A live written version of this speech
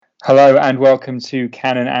Hello and welcome to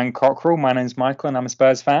Cannon and Cockerel. My name's Michael and I'm a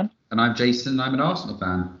Spurs fan. And I'm Jason and I'm an Arsenal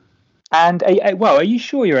fan. And are you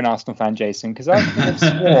sure you're an Arsenal fan, Jason? Because I could have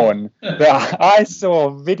sworn that I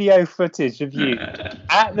saw video footage of you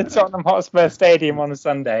at the Tottenham Hotspur Stadium on a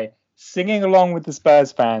Sunday singing along with the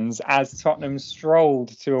Spurs fans as Tottenham strolled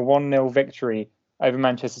to a 1-0 victory over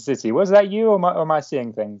Manchester City. Was that you or am I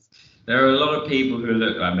seeing things? There are a lot of people who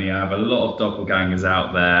look like me. I have a lot of doppelgangers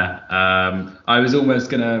out there. I was almost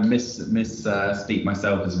going to speak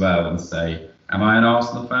myself as well and say, am I an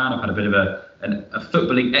Arsenal fan? I've had a bit of a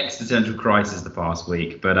footballing existential crisis the past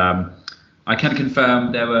week. But I can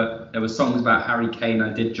confirm there were songs about Harry Kane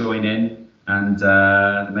I did join in. And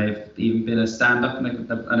there may have even been a stand-up and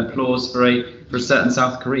an applause for a certain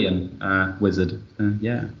South Korean wizard.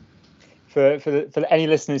 Yeah. For any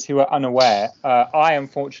listeners who are unaware, I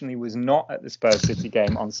unfortunately was not at the Spurs City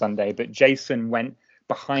game on Sunday, but Jason went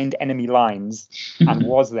behind enemy lines and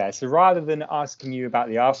was there. So rather than asking you about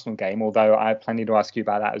the Arsenal game, although I have plenty to ask you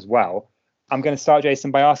about that as well, I'm going to start,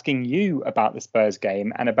 Jason, by asking you about the Spurs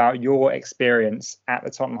game and about your experience at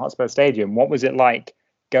the Tottenham Hotspur Stadium. What was it like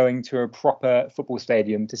going to a proper football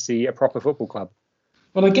stadium to see a proper football club?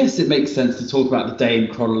 Well, I guess it makes sense to talk about the day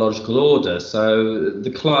in chronological order. So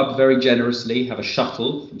the club very generously have a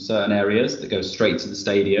shuttle from certain areas that goes straight to the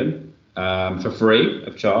stadium for free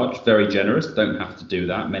of charge. Very generous. Don't have to do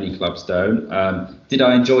that. Many clubs don't. Did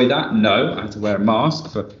I enjoy that? No. I had to wear a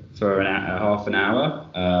mask for half an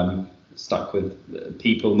hour. Stuck with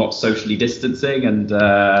people not socially distancing and,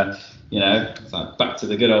 it's like back to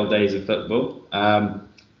the good old days of football.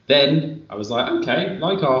 Then I was like, okay,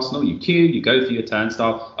 like Arsenal, you queue, you go for your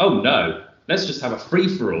turnstile. Oh no, let's just have a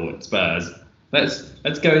free-for-all at Spurs.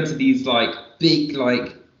 Let's go into these big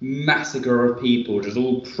massacre of people just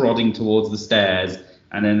all prodding towards the stairs,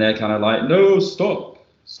 and then they're kind of like, no, stop.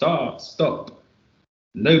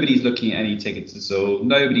 Nobody's looking at any tickets at all.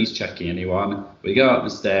 Nobody's checking anyone. We go up the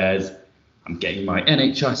stairs. I'm getting my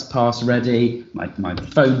NHS pass ready, my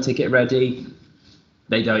phone ticket ready.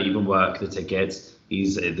 They don't even work the tickets.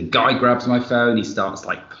 The guy grabs my phone, he starts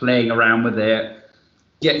playing around with it,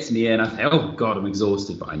 gets me in. I think, oh God, I'm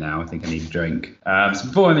exhausted by now. I think I need a drink. So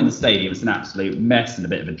before I'm in the stadium, it's an absolute mess and a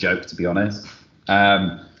bit of a joke, to be honest.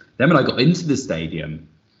 Then when I got into the stadium,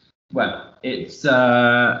 well, it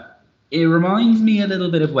reminds me a little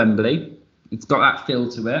bit of Wembley. It's got that feel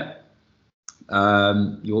to it.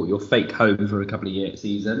 Your fake home for a couple of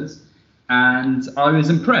seasons. And I was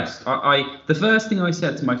impressed. The first thing I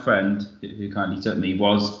said to my friend, who kindly took me,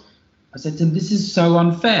 was, I said to him, this is so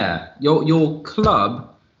unfair. Your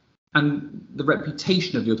club and the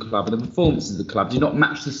reputation of your club and the performances of the club do not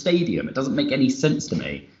match the stadium. It doesn't make any sense to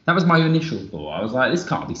me. That was my initial thought. I was like, this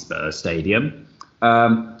can't be Spurs Stadium.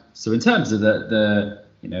 So in terms of the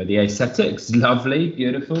aesthetics, lovely,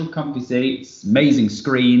 beautiful, comfy seats, amazing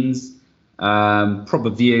screens, proper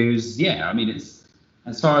views. Yeah, I mean, it's.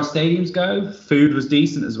 As far as stadiums go, food was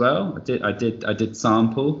decent as well. I did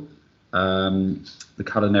sample the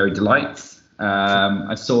culinary delights.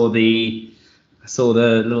 I saw the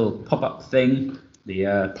little pop-up thing,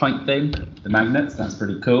 the pint thing, the magnets. That's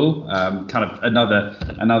pretty cool. Kind of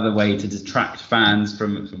another way to distract fans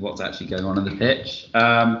from what's actually going on the pitch.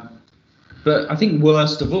 But I think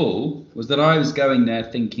worst of all was that I was going there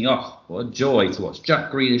thinking, oh, what a joy to watch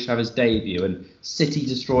Jack Grealish have his debut and City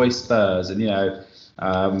destroy Spurs, and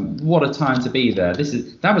what a time to be there.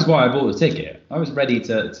 That was why I bought the ticket. I was ready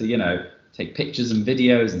to take pictures and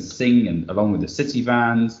videos and sing and along with the City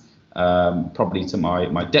fans, probably to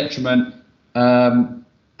my detriment.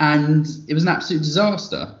 And it was an absolute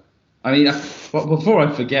disaster. I mean, before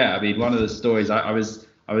I forget, one of the stories I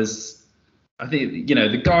think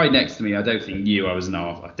the guy next to me, I don't think knew I was an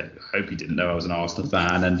Arsenal. I hope he didn't know I was an Arsenal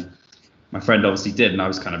fan, and my friend obviously did. And I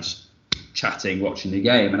was kind of chatting, watching the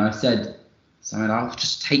game, and I said, I'll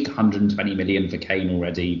just take 120 million for Kane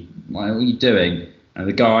already. What are you doing? And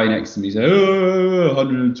the guy next to me said,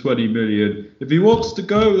 120 million. If he wants to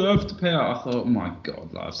go, they'll have to pay out. I thought, oh my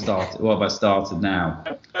God, what have I started now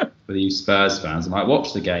with you Spurs fans? I'm like,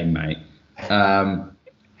 watch the game, mate.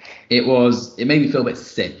 It made me feel a bit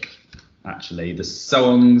sick, actually. The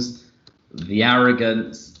songs, the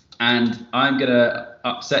arrogance, and I'm going to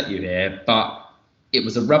upset you here, but it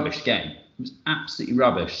was a rubbish game. It was absolutely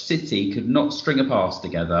rubbish. City could not string a pass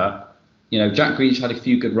together. Jack Grealish had a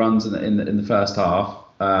few good runs in the first half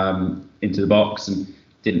into the box and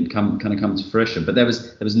didn't come to fruition. But there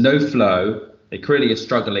was no flow. They clearly are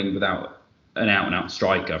struggling without an out-and-out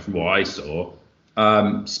striker, from what I saw.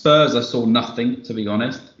 Spurs, I saw nothing, to be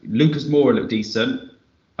honest. Lucas Moura looked decent.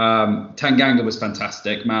 Tanganga was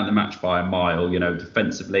fantastic, man of the match by a mile.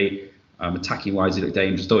 Defensively, Attacking wise, he looked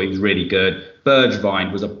dangerous. Thought he was really good.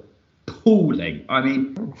 Bergwijn was appalling. I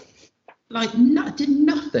mean, did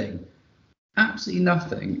nothing, absolutely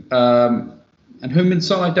nothing. And Heung-min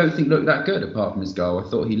Son, I don't think looked that good apart from his goal. I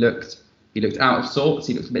thought he looked out of sorts.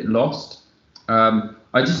 He looked a bit lost.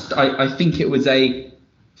 I think it was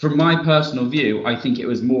from my personal view, I think it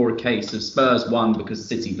was more a case of Spurs won because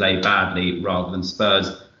City played badly rather than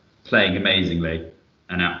Spurs playing amazingly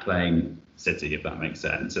and outplaying City, if that makes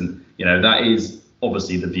sense. And, that is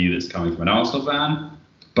obviously the view that's coming from an Arsenal fan.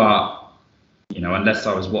 But, unless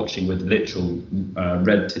I was watching with literal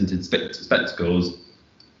red-tinted spectacles,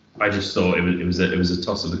 I just thought it was a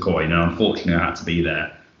toss of the coin. And unfortunately, I had to be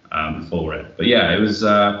there for it. But yeah, it was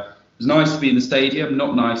nice to be in the stadium,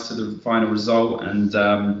 not nice to the final result. And,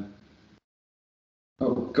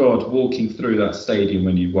 oh, God, walking through that stadium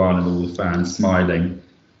when you won and all the fans smiling.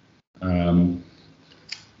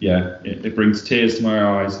 It brings tears to my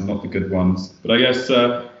eyes and not the good ones. But I guess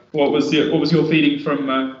what was your feeling from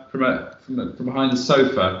behind the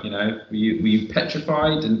sofa? Were you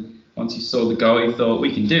petrified? And once you saw the goal, you thought,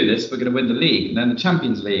 we can do this. We're going to win the league, and then the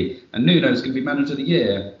Champions League, and Nuno's going to be manager of the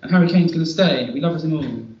year, and Harry Kane's going to stay. We love us all.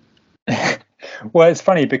 Well, it's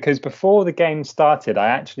funny because before the game started, I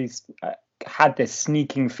actually had this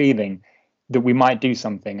sneaking feeling that we might do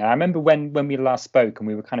something. And I remember when we last spoke and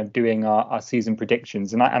we were kind of doing our season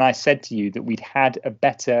predictions, and I said to you that we'd had a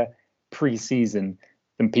better pre-season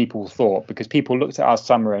than people thought, because people looked at our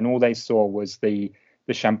summer and all they saw was the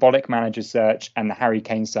shambolic manager search and the Harry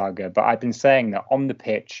Kane saga. But I've been saying that on the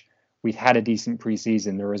pitch, we've had a decent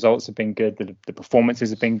pre-season. The results have been good. The performances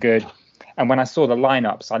have been good. And when I saw the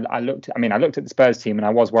lineups, I looked at the Spurs team and I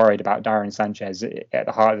was worried about Daron Sanchez at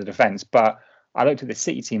the heart of the defence. But I looked at the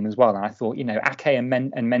City team as well, and I thought, Ake and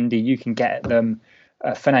Mendy, you can get at them.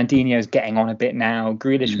 Fernandinho's getting on a bit now.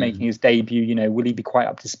 Grealish making his debut. Will he be quite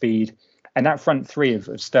up to speed? And that front three of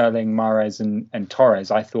Sterling, Mahrez, and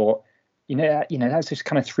Torres, I thought, that's just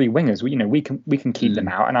kind of three wingers. We can keep them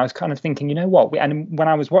out. And I was kind of thinking, and when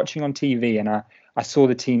I was watching on TV and I saw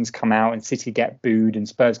the teams come out and City get booed and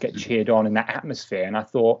Spurs get cheered on in that atmosphere, and I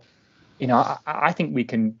thought, I think we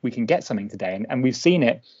can get something today, and we've seen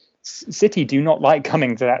it. City do not like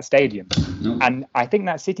coming to that stadium. No. And I think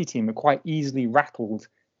that City team are quite easily rattled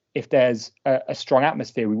if there's a strong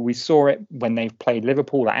atmosphere. We saw it when they played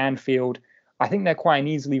Liverpool at Anfield. I think they're quite an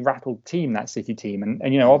easily rattled team, that City team.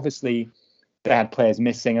 And obviously they had players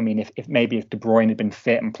missing. I mean, if De Bruyne had been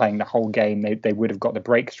fit and playing the whole game, they would have got the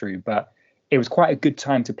breakthrough. But it was quite a good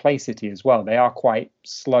time to play City as well. They are quite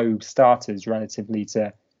slow starters relatively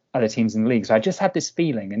to other teams in the league. So I just had this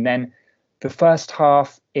feeling. And then the first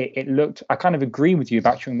half, it looked, I kind of agree with you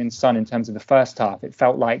about Heung-min Son in terms of the first half. It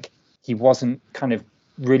felt like he wasn't kind of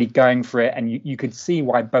really going for it. And you could see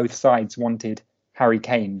why both sides wanted Harry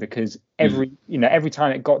Kane, because every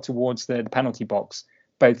time it got towards the penalty box,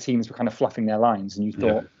 both teams were kind of fluffing their lines. And you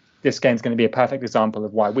thought, this game's going to be a perfect example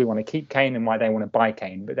of why we want to keep Kane and why they want to buy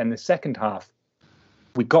Kane. But then the second half,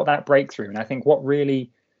 we got that breakthrough. And I think what really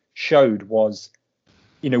showed was,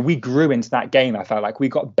 we grew into that game. I felt like we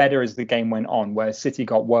got better as the game went on, where City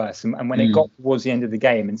got worse. And when it got towards the end of the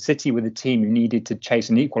game, and City were the team who needed to chase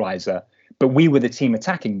an equaliser, but we were the team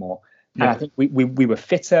attacking more. Yeah. And I think we were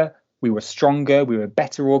fitter, we were stronger, we were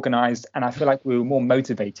better organised, and I feel like we were more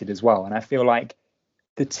motivated as well. And I feel like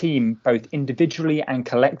the team, both individually and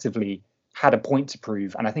collectively, had a point to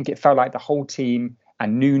prove. And I think it felt like the whole team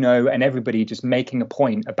and Nuno and everybody just making a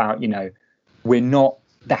point about, we're not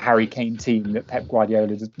the Harry Kane team that Pep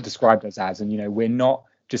Guardiola described us as, and we're not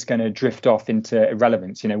just going to drift off into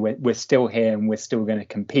irrelevance. We're still here and we're still going to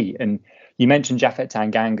compete. And you mentioned Japhet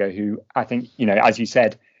Tanganga, who I think, as you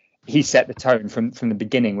said, he set the tone from the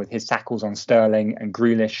beginning with his tackles on Sterling and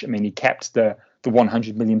Grealish. I mean, he kept the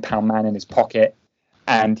 100 million pound man in his pocket,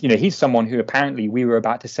 and he's someone who apparently we were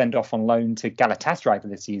about to send off on loan to Galatasaray for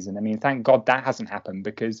the season. I mean, thank God that hasn't happened,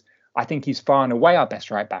 because I think he's far and away our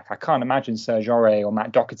best right back. I can't imagine Serge Aurier or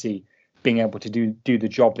Matt Doherty being able to do the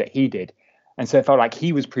job that he did. And so it felt like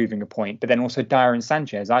he was proving a point. But then also Daron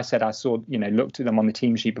Sanchez, I said I saw, looked at them on the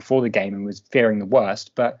team sheet before the game and was fearing the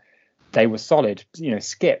worst, but they were solid.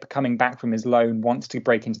 Skip coming back from his loan, wants to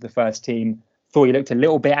break into the first team. Thought he looked a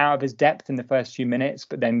little bit out of his depth in the first few minutes,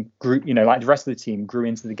 but then grew, like the rest of the team, grew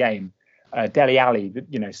into the game. Dele Alli,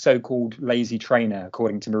 so-called lazy trainer,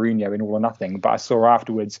 according to Mourinho in All or Nothing. But I saw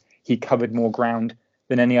afterwards he covered more ground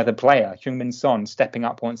than any other player. Heung-min Son stepping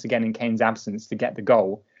up once again in Kane's absence to get the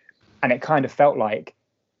goal. And it kind of felt like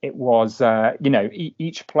it was,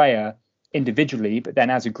 each player individually, but then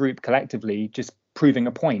as a group collectively, just proving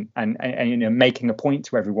a point and making a point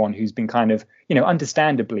to everyone who's been kind of,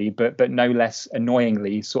 understandably, but no less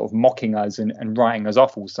annoyingly sort of mocking us and writing us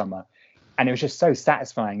off all summer. And it was just so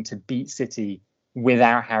satisfying to beat City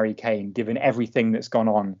without Harry Kane, given everything that's gone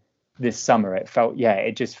on this summer.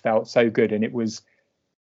 It just felt so good. And it was,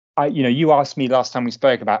 you asked me last time we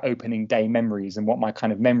spoke about opening day memories and what my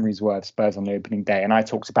kind of memories were of Spurs on the opening day. And I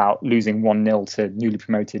talked about losing 1-0 to newly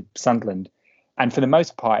promoted Sunderland. And for the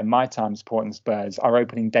most part, in my time supporting Spurs, our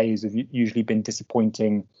opening days have usually been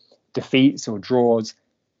disappointing defeats or draws.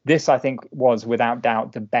 This, I think, was without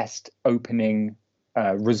doubt the best opening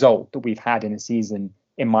result that we've had in a season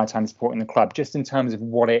in my time supporting the club, just in terms of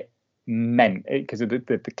what it meant, because of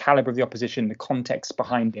the calibre of the opposition, the context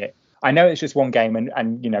behind it. I know it's just one game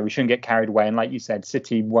and we shouldn't get carried away. And like you said,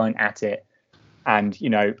 City weren't at it. And,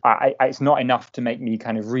 it's not enough to make me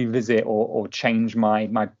kind of revisit or change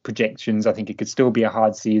my predictions. I think it could still be a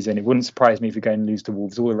hard season. It wouldn't surprise me if we go and lose to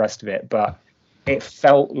Wolves, all the rest of it. But it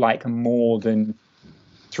felt like more than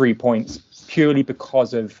 3 points, purely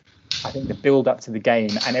because of, I think, the build up to the game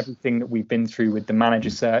and everything that we've been through with the manager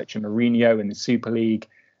search and Mourinho and the Super League.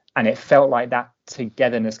 And it felt like that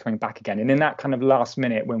togetherness coming back again. And in that kind of last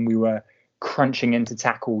minute when we were crunching into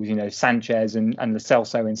tackles, Sanchez and Lo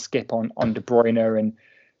Celso and Skip on De Bruyne and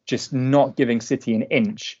just not giving City an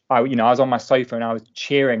inch. I was on my sofa and I was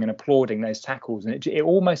cheering and applauding those tackles. And it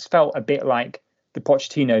almost felt a bit like the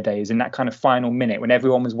Pochettino days in that kind of final minute when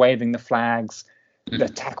everyone was waving the flags, the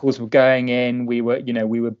tackles were going in, we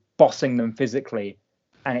were bossing them physically.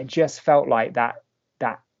 And it just felt like that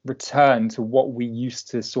return to what we used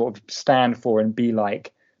to sort of stand for and be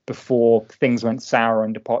like before things went sour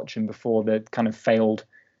under Poch and before the kind of failed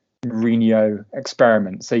Mourinho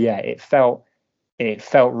experiment. So yeah, it felt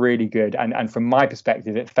really good. And from my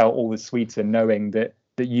perspective, it felt all the sweeter knowing that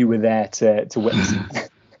you were there to witness it.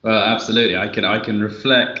 Well, absolutely. I can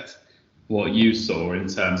reflect what you saw in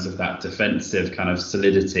terms of that defensive kind of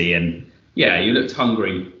solidity. And yeah, you looked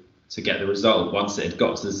hungry to get the result once it had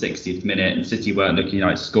got to the 60th minute and City weren't looking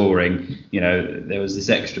like scoring. There was this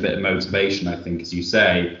extra bit of motivation, I think, as you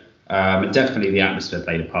say. And definitely the atmosphere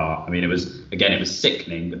played a part. I mean, it was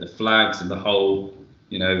sickening, but the flags and the whole,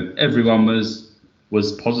 everyone was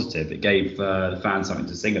positive. It gave the fans something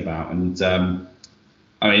to sing about. And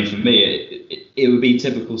for me, it would be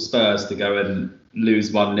typical Spurs to go and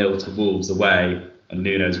lose 1-0 to Wolves away on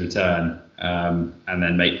Nuno's return. And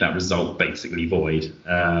then make that result basically void.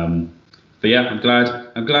 But yeah, I'm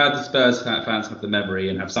glad the Spurs fans have the memory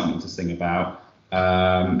and have something to sing about.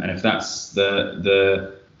 And if that's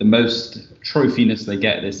the most trophiness they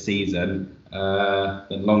get this season,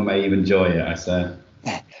 then long may you enjoy it, I say.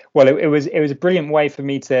 Well, it was a brilliant way for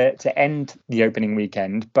me to end the opening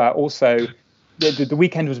weekend, but also the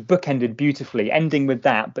weekend was bookended beautifully, ending with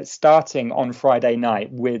that, but starting on Friday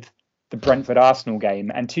night with the Brentford Arsenal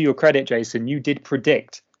game. And to your credit, Jason, you did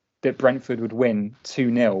predict that Brentford would win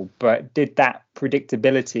 2-0, but did that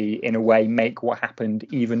predictability in a way make what happened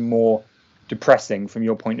even more depressing from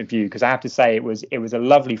your point of view? Because I have to say it was a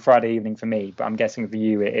lovely Friday evening for me, but I'm guessing for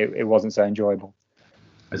you it wasn't so enjoyable.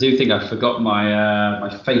 I do think I forgot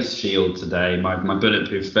my face shield today, my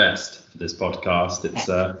bulletproof vest for this podcast. It's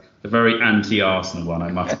a very anti-Arsenal one,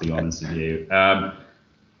 I must be honest with you. I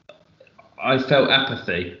felt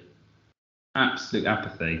apathy. Absolute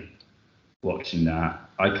apathy watching that.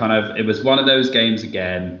 It was one of those games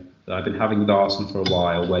again that I've been having with Arsenal for a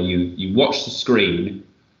while, where you watch the screen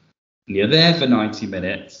and you're there for 90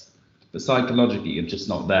 minutes, but psychologically you're just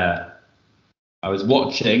not there. I was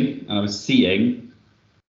watching and I was seeing,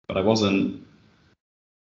 but I wasn't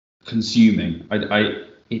consuming.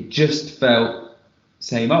 It just felt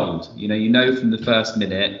same old. From the first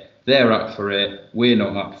minute, they're up for it, we're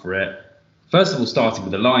not up for it. First of all, starting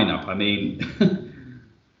with the lineup, I mean,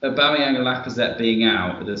 Aubameyang and Lacazette being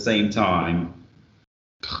out at the same time,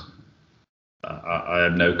 I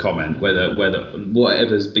have no comment. Whether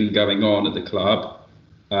whatever's been going on at the club,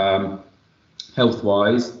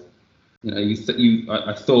 health-wise,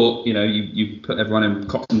 I thought you put everyone in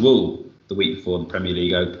cotton wool the week before the Premier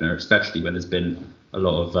League opener, especially when there's been a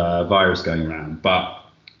lot of virus going around. But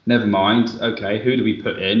never mind. Okay, who do we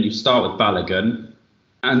put in? You start with Balogun.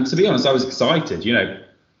 And to be honest, I was excited, to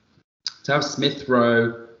have Smith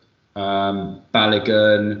Rowe,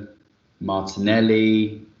 Balogun,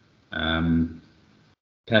 Martinelli, Pepe.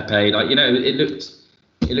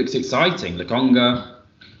 It looked exciting. Lokonga,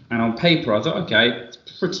 and on paper, I thought, okay, it's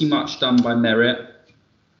pretty much done by merit.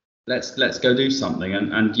 Let's go do something.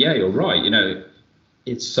 And yeah, you're right.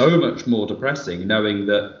 It's so much more depressing knowing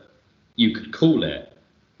that you could call it.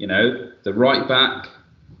 The right back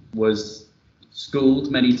was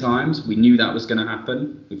schooled many times. We knew that was going to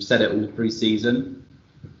happen. We've said it all pre-season.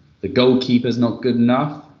 The goalkeeper's not good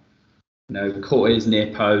enough. Caught his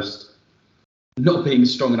near post, not being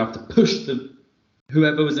strong enough to push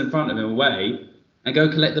whoever was in front of him away and go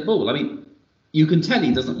collect the ball. I mean, you can tell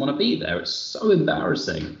he doesn't want to be there. It's so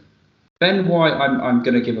embarrassing. Ben White, I'm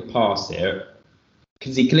going to give a pass here,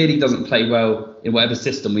 because he clearly doesn't play well in whatever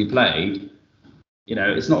system we played.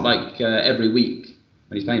 It's not like every week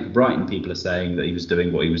when he's playing for Brighton, people are saying that he was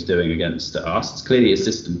doing what he was doing against us. It's clearly a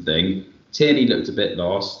system thing. Tierney looked a bit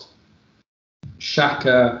lost.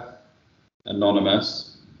 Xhaka,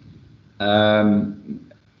 anonymous.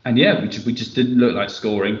 And yeah, we just didn't look like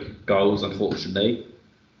scoring goals, unfortunately.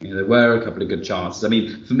 There were a couple of good chances. I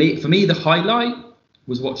mean, for me, the highlight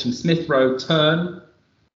was watching Smith Rowe turn,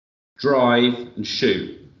 drive, and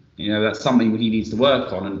shoot. That's something he needs to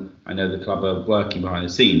work on, and I know the club are working behind the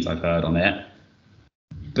scenes, I've heard on it.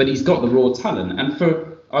 But he's got the raw talent, and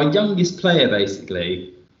for our youngest player,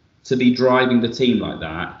 basically, to be driving the team like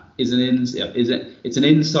that it's an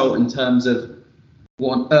insult in terms of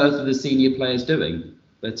what on earth are the senior players doing?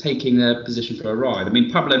 They're taking their position for a ride. I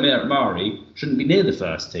mean, Pablo Mari shouldn't be near the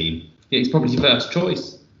first team. He's probably the first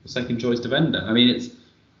choice, the second choice defender. I mean,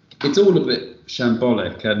 it's all a bit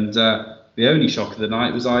shambolic, and the only shock of the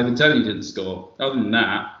night was Ivan Toney didn't score. Other than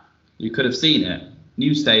that, you could have seen it.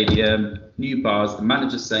 New stadium, new buzz, the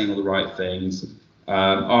manager's saying all the right things.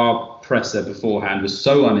 Our presser beforehand was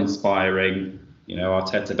so uninspiring.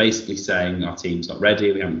 Arteta basically saying our team's not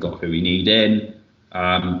ready, we haven't got who we need in.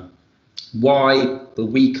 Why the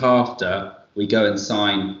week after we go and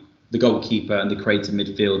sign the goalkeeper and the creative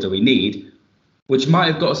midfielder we need, which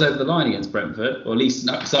might have got us over the line against Brentford, or at least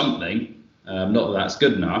something, not that that's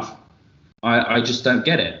good enough. I just don't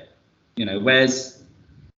get it.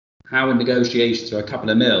 How in negotiations for a couple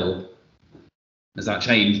of mil has that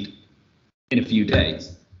changed in a few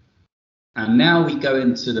days? And now we go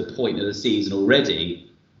into the point of the season already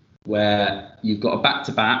where you've got a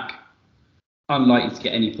back-to-back, unlikely to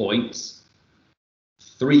get any points,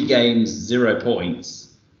 3 games, 0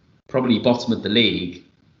 points, probably bottom of the league.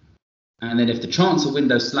 And then if the transfer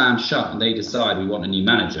window slams shut and they decide we want a new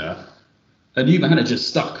manager's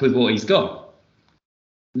stuck with what he's got.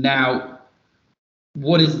 Now,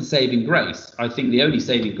 what is the saving grace? I think the only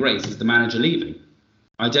saving grace is the manager leaving.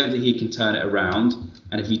 I don't think he can turn it around.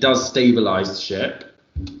 And if he does stabilise the ship,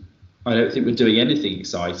 I don't think we're doing anything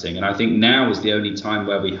exciting. And I think now is the only time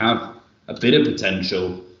where we have a bit of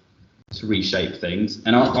potential to reshape things.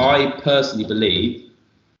 And I personally believe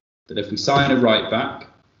that if we sign a right back,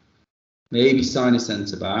 maybe sign a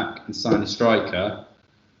centre back and sign a striker,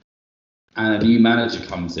 and a new manager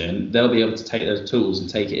comes in, they'll be able to take those tools and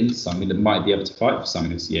take it into something that might be able to fight for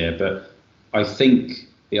something this year. But I think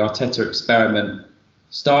the Arteta experiment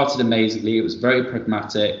started amazingly. It was very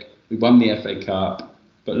pragmatic. We won the FA Cup,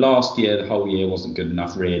 but last year, the whole year wasn't good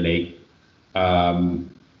enough, really.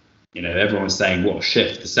 Everyone was saying what a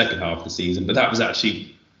shift the second half of the season, but that was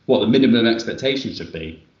actually what the minimum expectation should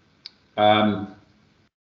be.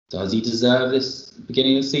 Does he deserve this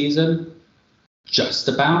beginning of the season? Just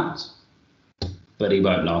about. But he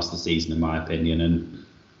won't last the season, in my opinion. And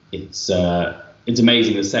it's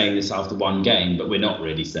amazing we're saying this after one game, but we're not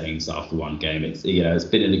really saying this after one game. It's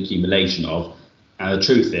been an accumulation of. And the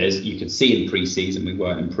truth is, you could see in pre-season we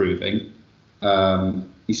weren't improving.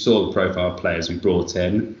 You saw the profile of players we brought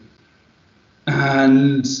in.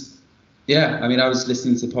 And yeah, I mean, I was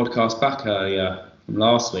listening to the podcast back earlier from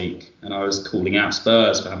last week, and I was calling out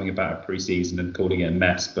Spurs for having a bad pre-season and calling it a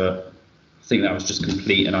mess. But I think that was just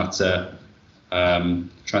complete and utter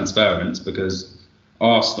transference, because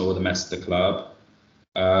Arsenal were the mess of the club.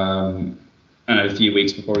 And in a few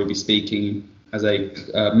weeks we'll probably be speaking as a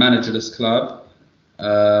managerless club,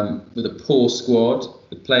 with a poor squad,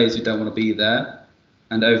 with players who don't want to be there,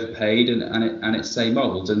 and overpaid, and it's same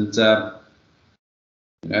old. And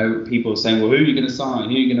people are saying, well, who are you going to sign?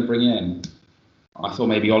 Who are you going to bring in? I thought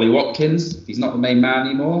maybe Ollie Watkins. He's not the main man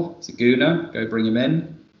anymore. It's a gooner. Go bring him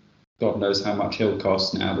in. God knows how much he'll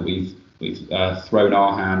cost now that we've thrown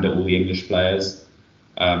our hand at all the English players,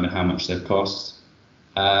 and how much they've cost.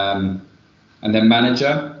 And then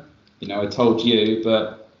manager, I told you,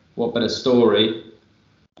 but what better story?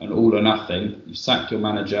 And all or nothing. You sack your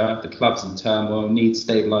manager, the club's in turmoil, needs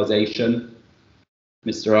stabilisation.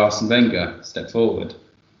 Mr. Arsene Wenger, step forward,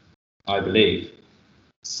 I believe.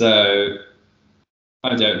 So,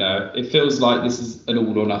 I don't know. It feels like this is an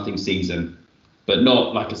all or nothing season, but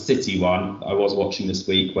not like a City one I was watching this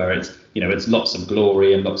week, where it's lots of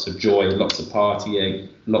glory and lots of joy and lots of partying,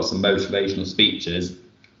 lots of motivational speeches.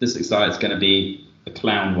 This looks like it's going to be a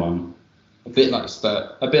clown one. A bit like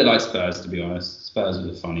Spurs, to be honest. Spurs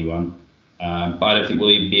was a funny one. But I don't think we'll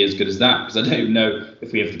even be as good as that, because I don't even know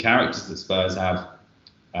if we have the characters that Spurs have.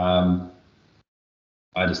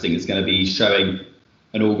 I just think it's going to be showing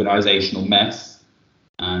an organisational mess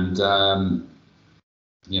and,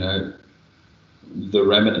 the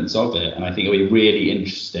remnants of it. And I think it'll be really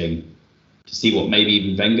interesting to see what maybe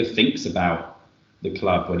even Wenger thinks about the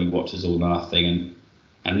club when he watches All or Nothing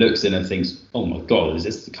and looks in and thinks, oh my God, is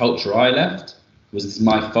this the culture I left? Was this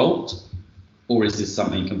my fault? Or is this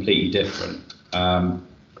something completely different?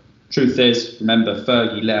 Truth is, remember,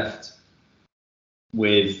 Fergie left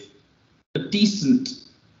with a decent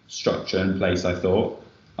structure in place, I thought.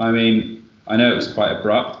 I mean, I know it was quite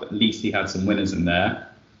abrupt, but at least he had some winners in there.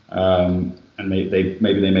 And maybe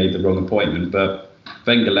they made the wrong appointment, but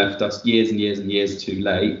Wenger left us years and years and years too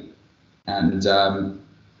late. And,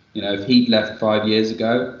 if he'd left 5 years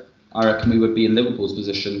ago, I reckon we would be in Liverpool's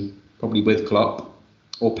position, probably with Klopp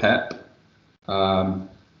or Pep.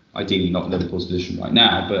 Ideally not Liverpool's position right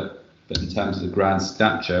now, but in terms of the grand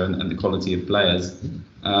stature and the quality of players,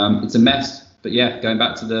 it's a mess. But yeah, going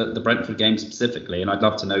back to the Brentford game specifically, and I'd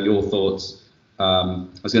love to know your thoughts. I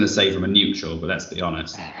was going to say from a neutral, but let's be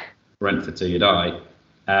honest, Brentford till you die.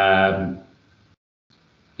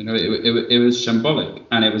 It was shambolic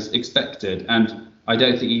and it was expected, and I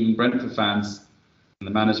don't think even Brentford fans and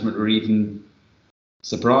the management were even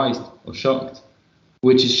surprised or shocked,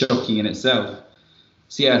 which is shocking in itself.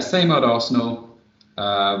 So yeah, same old Arsenal.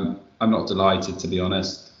 I'm not delighted, to be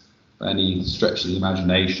honest, by any stretch of the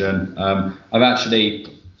imagination. I think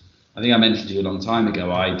I mentioned to you a long time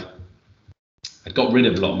ago, I got rid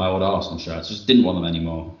of a lot of my old Arsenal shirts, just didn't want them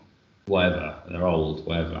anymore. Whatever, they're old,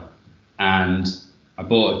 whatever. And I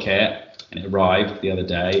bought a kit and it arrived the other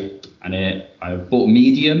day, and I bought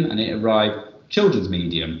medium and it arrived children's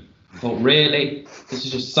medium. I thought, really? This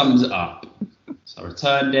just sums it up. So I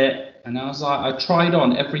returned it, and I was like, I tried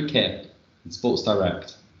on every kit in Sports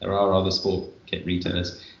Direct. There are other sport kit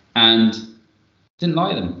retailers, and didn't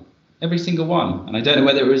like them, every single one. And I don't know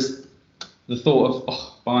whether it was the thought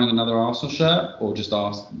of buying another Arsenal shirt, or just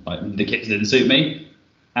the kits didn't suit me.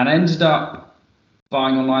 And I ended up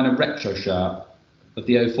buying online a retro shirt of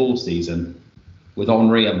the 04 season with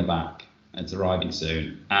Henry on the back. It's arriving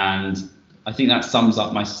soon, and I think that sums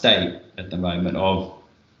up my state at the moment of,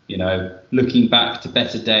 looking back to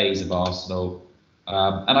better days of Arsenal.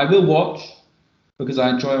 And I will watch, because I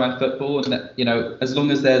enjoy my football, and as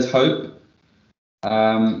long as there's hope,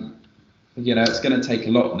 it's going to take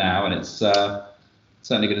a lot now, and it's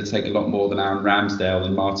certainly going to take a lot more than Aaron Ramsdale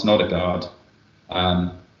and Martin Odegaard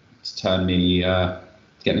to turn me, to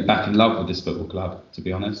get me back in love with this football club, to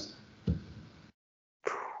be honest.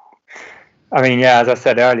 I mean, yeah, as I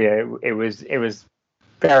said earlier, it was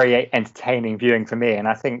very entertaining viewing for me, and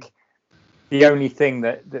I think the only thing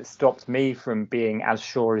that stopped me from being as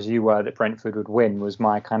sure as you were that Brentford would win was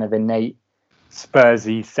my kind of innate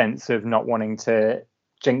Spursy sense of not wanting to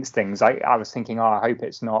jinx things. I was thinking, I hope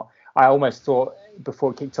it's not. I almost thought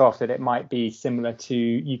before it kicked off that it might be similar to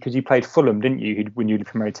you, because you played Fulham, didn't you, when you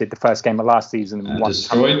promoted the first game of last season and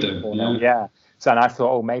destroyed them. Yeah. So, and I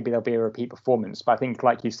thought, maybe there'll be a repeat performance. But I think,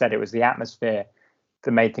 like you said, it was the atmosphere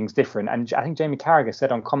that made things different. And I think Jamie Carragher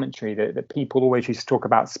said on commentary that people always used to talk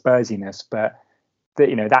about Spursiness, but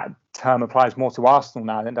that term applies more to Arsenal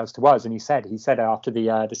now than it does to us. And he said after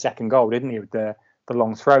the second goal, didn't he, with the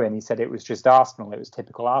long throw in, he said it was just Arsenal. It was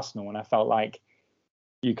typical Arsenal. And I felt like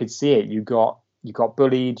you could see it. You got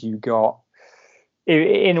bullied. You got,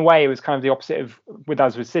 in a way, it was kind of the opposite of with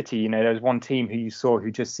us with City. There was one team who you saw who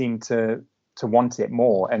just seemed to want it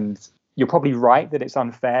more. And you're probably right that it's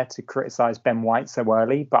unfair to criticise Ben White so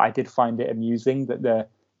early, but I did find it amusing that the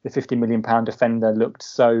 £50 million defender looked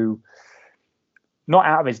so not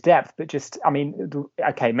out of his depth, but just,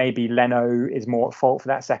 okay, maybe Leno is more at fault for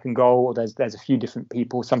that second goal, or there's a few different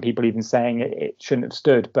people, some people even saying it shouldn't have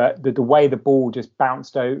stood, but the way the ball just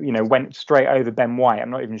bounced out, went straight over Ben White,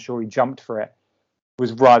 I'm not even sure he jumped for it,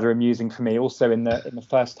 was rather amusing for me. Also in the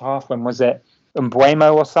first half, when was it,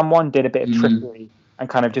 Mbuemo or someone did a bit of trickery and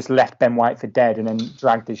kind of just left Ben White for dead and then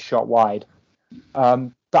dragged his shot wide.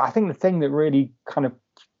 But I think the thing that really kind of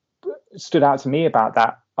stood out to me about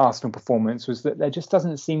that Arsenal performance was that there just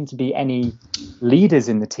doesn't seem to be any leaders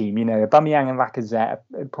in the team. Aubameyang and Lacazette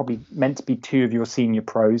are probably meant to be two of your senior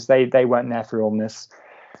pros. They weren't there for illness.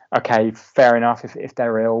 Okay, fair enough if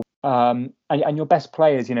they're ill. And your best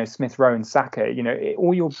players, Smith Rowe and Saka,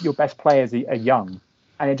 all your best players are young.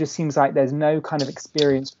 And it just seems like there's no kind of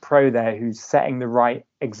experienced pro there who's setting the right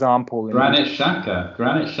example. Granit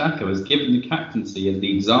Xhaka was given the captaincy as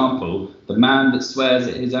the example, the man that swears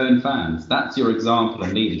at his own fans. That's your example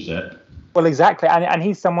of leadership. Well, exactly, and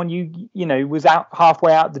he's someone you know was out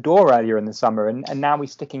halfway out the door earlier in the summer, and now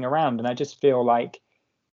he's sticking around. And I just feel like,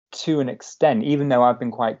 to an extent, even though I've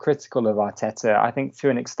been quite critical of Arteta, I think to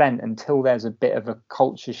an extent, until there's a bit of a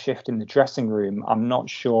culture shift in the dressing room, I'm not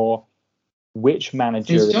sure which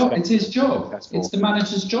manager. It's his job. It's the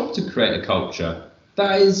manager's job to create a culture.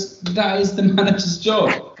 That is the manager's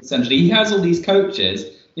job. Essentially, he has all these coaches.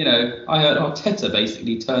 You know, I heard Arteta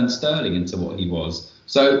basically turned Sterling into what he was.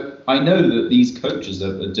 So I know that these coaches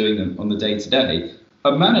are doing them on the day to day.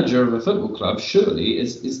 A manager of a football club surely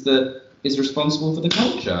is responsible for the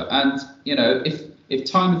culture. And you know, if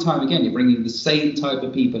time and time again you're bringing the same type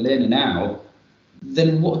of people in and out,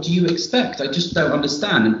 then what do you expect? I just don't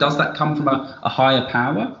understand. And does that come from a higher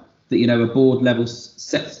power that, you know, a board level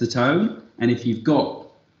sets the tone? And if you've got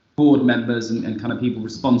board members and kind of people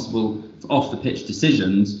responsible for off the pitch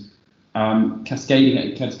decisions,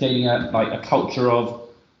 cascading out like a culture of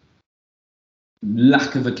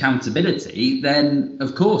lack of accountability, then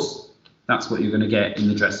of course that's what you're going to get in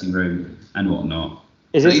the dressing room and whatnot.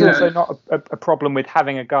 Is this also not a problem with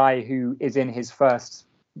having a guy who is in his first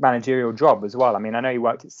managerial job as well? I mean, I know he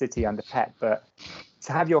worked at City under Pep, but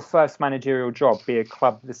to have your first managerial job be a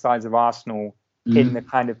club the size of Arsenal in the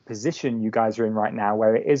kind of position you guys are in right now,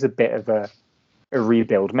 where it is a bit of a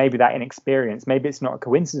rebuild, maybe that inexperience, maybe it's not a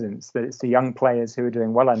coincidence that it's the young players who are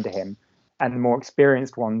doing well under him and the more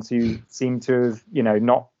experienced ones who seem to have, you know,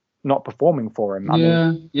 not performing for him.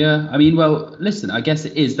 I mean, well, listen, I guess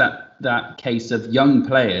it is that case of young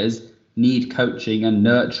players need coaching and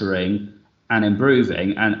nurturing and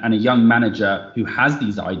improving, and a young manager who has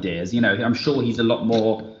these ideas, you know, I'm sure he's a lot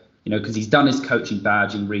more, you know, because he's done his coaching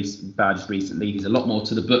badge recently. He's a lot more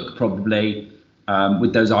to the book probably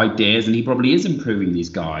with those ideas, and he probably is improving these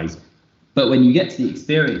guys. But when you get to the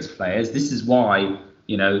experienced players, this is why,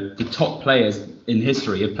 you know, the top players in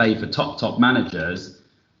history have played for top managers,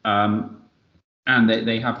 and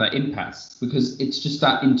they have that impasse because it's just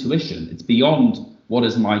that intuition. It's beyond what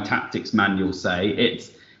does my tactics manual say.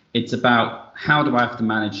 It's about how do I have to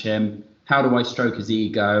manage him? How do I stroke his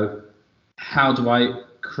ego? How do I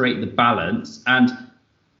create the balance? And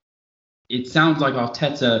it sounds like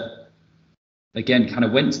Arteta, again, kind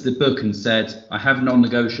of went to the book and said, I have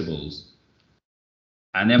non-negotiables.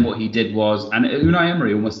 And then what he did was, and Unai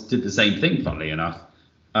Emery almost did the same thing, funnily enough.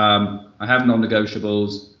 I have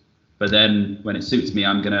non-negotiables, but then when it suits me,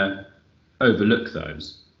 I'm going to overlook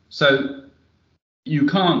those. So you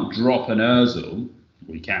can't drop an Ozil.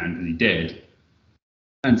 We can, because he did,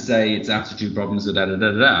 and say it's attitude problems,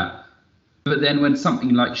 But then when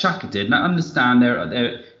something like Xhaka did, and I understand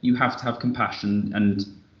there you have to have compassion, and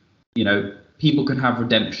you know people can have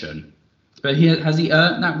redemption, but has he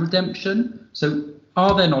earned that redemption? So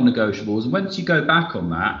are there non-negotiables? And once you go back on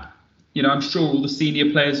that, you know, I'm sure all the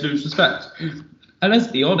senior players lose respect. And let's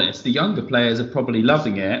be honest, the younger players are probably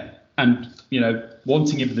loving it and, you know,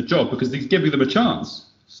 wanting him for the job because he's giving them a chance.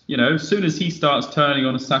 You know, as soon as he starts turning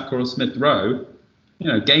on a Saka or Smith Rowe, you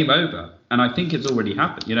know, game over. And I think it's already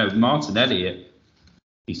happened. You know, Martinelli,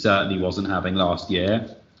 he certainly wasn't having last year.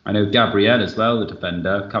 I know Gabriel as well, the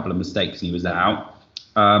defender, a couple of mistakes and he was out.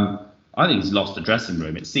 I think he's lost the dressing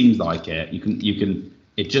room. It seems like it. You can.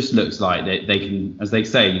 It just looks like they can, as they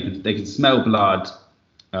say, they can smell blood,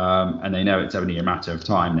 and they know it's only a matter of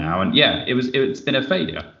time now. And yeah, it's been a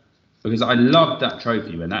failure. Because I loved that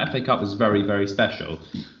trophy win. That FA Cup was very, very special.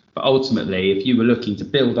 But ultimately, if you were looking to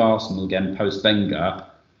build Arsenal again post Wenger,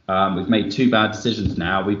 we've made two bad decisions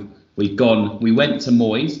now. We went to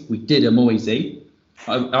Moyes. We did a Moisey.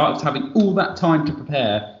 After having all that time to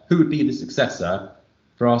prepare who would be the successor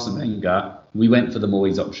for Arsene Wenger, we went for the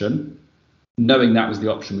Moyes option, knowing that was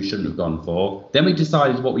the option we shouldn't have gone for. Then we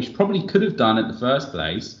decided what we probably could have done at the first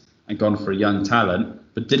place and gone for a young talent,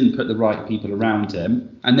 but didn't put the right people around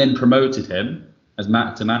him, and then promoted him as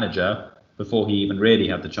to manager before he even really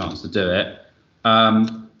had the chance to do it.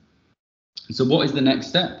 So what is the next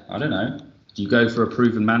step? I don't know. Do you go for a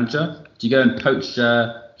proven manager? Do you go and poach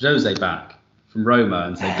Jose back from Roma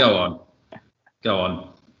and say, go on?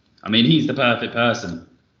 I mean, he's the perfect person,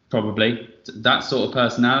 probably. That sort of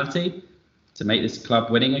personality to make this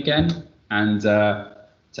club winning again and to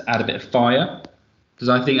add a bit of fire. Because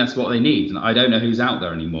I think that's what they need. And I don't know who's out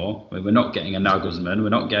there anymore. We're not getting a Nagelsmann. We're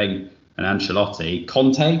not getting an Ancelotti.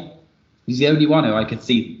 Conte, he's the only one who I could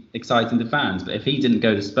see exciting the fans. But if he didn't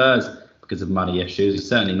go to Spurs because of money issues, he's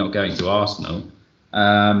certainly not going to Arsenal.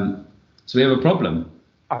 So we have a problem.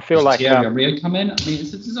 I feel like Thierry Henry come in. I mean,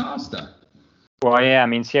 it's a disaster. Well, yeah, I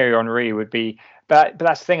mean, Thierry Henry would be... But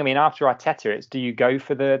that's the thing. I mean, after Arteta, it's do you go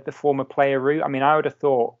for the former player route? I mean, I would have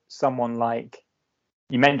thought someone like...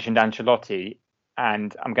 You mentioned Ancelotti.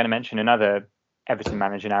 and I'm going to mention another Everton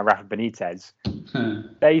manager now, Rafa Benitez.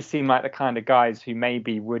 They seem like the kind of guys who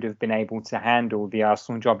maybe would have been able to handle the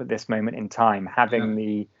Arsenal job at this moment in time, having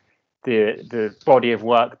the body of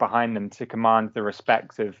work behind them to command the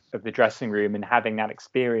respect of the dressing room, and having that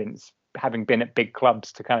experience, having been at big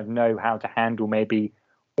clubs, to kind of know how to handle maybe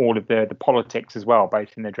all of the politics as well,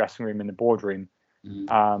 both in the dressing room and the boardroom.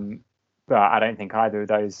 But I don't think either of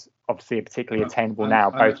those obviously are particularly attainable now.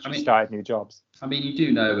 Both just started new jobs. I mean, you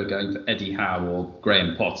do know we're going for Eddie Howe or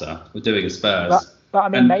Graham Potter. We're doing a Spurs. But I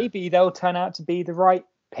mean, maybe they'll turn out to be the right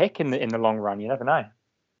pick in the long run. You never know.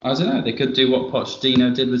 I don't know. They could do what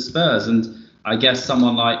Pochettino did with Spurs, and I guess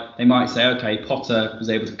someone like, they might say, okay, Potter was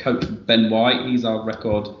able to cope with Ben White. He's our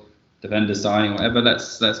record defender signing, whatever.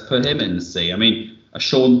 Let's put him in the sea. I mean, a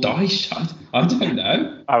Sean Dyche, I don't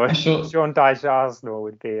know. Sean Dyche Arsenal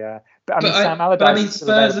would be. Sam Allardyce.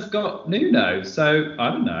 Spurs have got Nuno, so I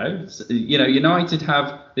don't know. So, United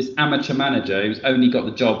have this amateur manager who's only got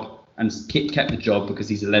the job and kept the job because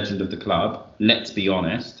he's a legend of the club. Let's be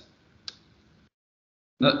honest.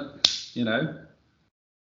 But,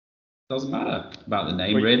 doesn't matter about the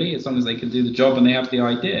name really, as long as they can do the job and they have the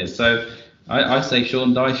ideas. So I say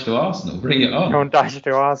Sean Dyche to Arsenal. Bring it on. Sean Dyche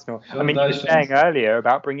to Arsenal. You were saying earlier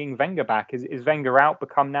about bringing Wenger back. Is Wenger out,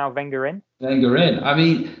 become now Wenger in? Wenger in. I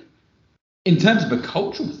mean, in terms of a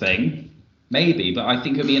cultural thing, maybe, but I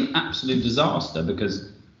think it'll be an absolute disaster,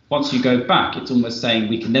 because once you go back, it's almost saying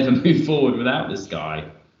we can never move forward without this guy.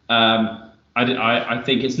 I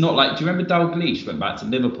think it's not like, do you remember Dalglish went back to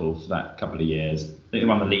Liverpool for that couple of years? I think they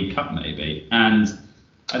won the League Cup maybe. And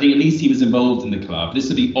I think at least he was involved in the club. This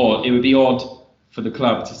would be odd. It would be odd for the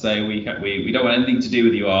club to say we don't want anything to do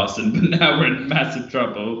with you, Arsene, but now we're in massive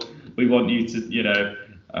trouble. We want you to,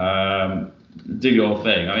 do your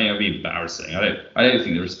thing. I mean, it would be embarrassing. I don't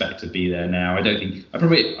think the respect would be there now. I don't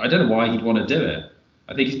know why he'd want to do it.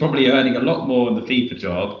 I think he's probably earning a lot more in the FIFA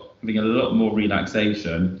job, having a lot more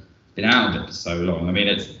relaxation. Been out of it for so long. I mean,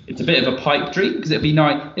 it's a bit of a pipe dream, because it'd be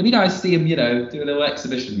nice to see him, do a little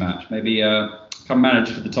exhibition match, maybe come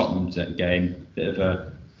manager for the Tottenham game, bit of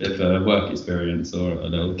a work experience or a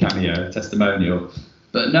little cameo testimonial.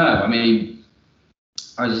 But no, I mean,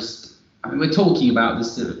 we're talking about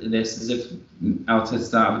this as if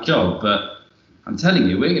Arteta's out of a job, but I'm telling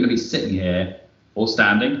you, we're going to be sitting here or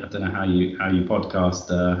standing. I don't know how you podcast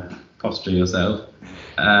posture yourself.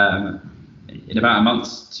 In about a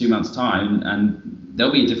month, 2 months' time, and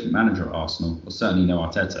there'll be a different manager at Arsenal, or certainly no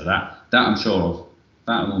Arteta. That I'm sure of.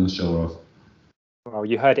 That I'm almost sure of. Well,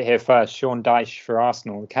 you heard it here first. Sean Dyche for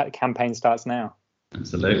Arsenal. The campaign starts now.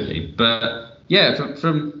 Absolutely. But yeah,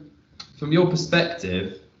 from your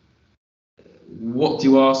perspective, what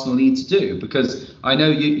do Arsenal need to do? Because I know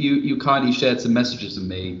you kindly shared some messages with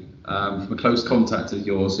me from a close contact of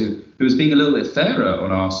yours who was being a little bit fairer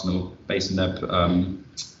on Arsenal based on their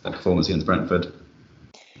performance against Brentford.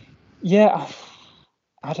 Yeah,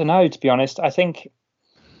 I don't know, to be honest. I feel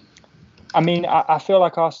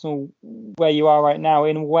like Arsenal, where you are right now,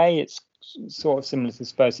 in a way, it's sort of similar to the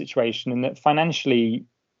Spurs situation, in that financially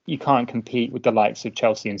you can't compete with the likes of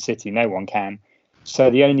Chelsea and City. No one can. So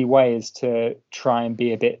the only way is to try and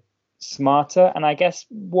be a bit smarter. And I guess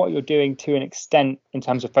what you're doing to an extent in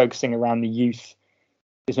terms of focusing around the youth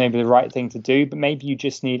is maybe the right thing to do. But maybe you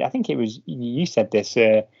just need, I think it was, you said this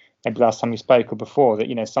maybe last time we spoke or before,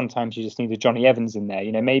 that, sometimes you just need a Johnny Evans in there.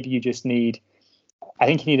 Maybe you just need, I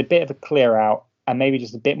think you need a bit of a clear out and maybe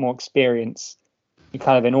just a bit more experience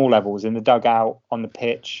kind of in all levels, in the dugout, on the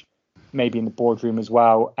pitch, maybe in the boardroom as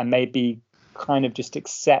well. And maybe kind of just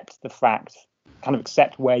accept the fact, kind of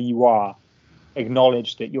accept where you are,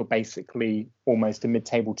 acknowledge that you're basically almost a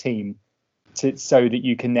mid-table team, so that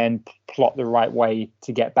you can then plot the right way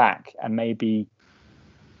to get back. And maybe,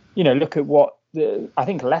 look at what I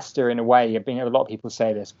think Leicester, in a way, a lot of people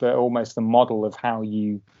say this, but almost the model of how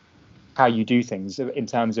you do things in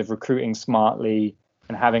terms of recruiting smartly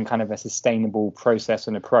and having kind of a sustainable process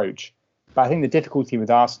and approach. But I think the difficulty with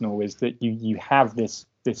Arsenal is that you have this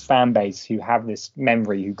fan base who have this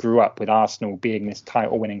memory, who grew up with Arsenal being this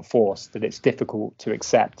title winning force, that it's difficult to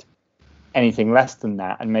accept anything less than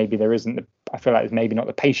that. And maybe I feel like there's maybe not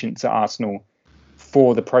the patience at Arsenal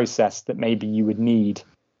for the process that maybe you would need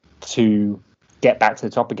to get back to the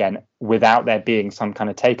top again without there being some kind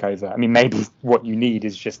of takeover. I mean, maybe what you need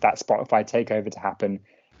is just that Spotify takeover to happen,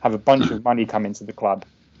 have a bunch of money come into the club,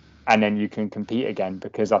 and then you can compete again.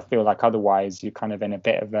 Because I feel like otherwise you're kind of in a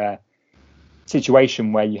bit of a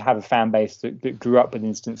situation where you have a fan base that grew up with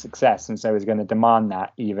instant success, and so is going to demand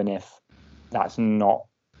that, even if that's not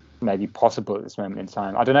maybe possible at this moment in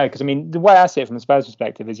time. I don't know, because I mean, the way I see it from the Spurs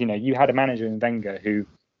perspective is, you had a manager in Wenger who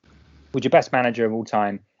was your best manager of all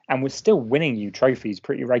time, and was still winning you trophies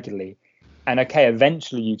pretty regularly. And okay,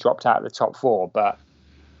 eventually you dropped out of the top four, but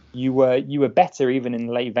you were better even in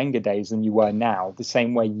the late Wenger days than you were now. The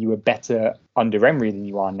same way you were better under Emery than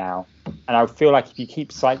you are now. And I feel like if you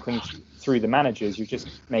keep cycling through the managers, you're just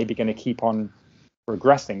maybe going to keep on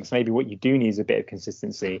regressing. So maybe what you do need is a bit of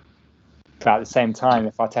consistency. But at the same time,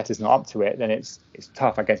 if Arteta's not up to it, then it's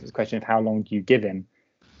tough. I guess it's a question of how long do you give him.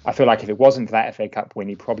 I feel like if it wasn't for that FA Cup win,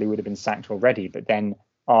 he probably would have been sacked already. But then,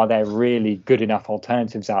 are there really good enough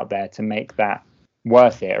alternatives out there to make that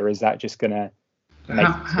worth it, or is that just going to make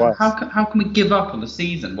it worse? How can we give up on the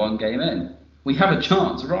season one game in? We have a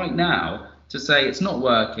chance right now to say it's not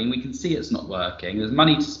working. We can see it's not working. There's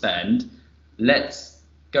money to spend. Let's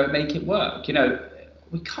go make it work. You know,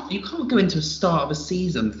 you can't go into a start of a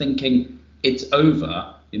season thinking it's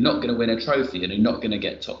over. You're not going to win a trophy and you're not going to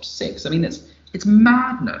get top six. I mean, it's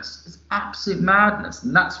madness. It's absolute madness.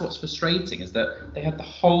 And that's what's frustrating, is that they had the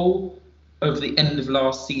whole of the end of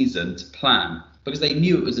last season to plan, because they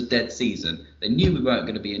knew it was a dead season. They knew we weren't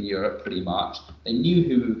going to be in Europe pretty much. They knew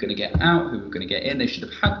who we were going to get out, who we were going to get in. They should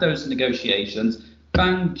have had those negotiations.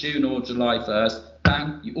 Bang, June or July 1st.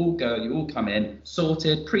 Bang, you all go, you all come in,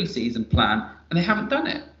 sorted, pre-season plan. And they haven't done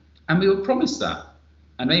it. And we were promised that.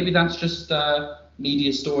 And maybe that's just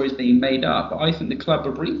media stories being made up. But I think the club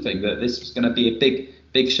were briefing that this was going to be a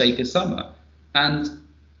big shaker summer. And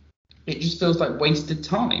it just feels like wasted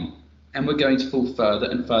time. And we're going to fall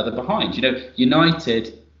further and further behind. You know,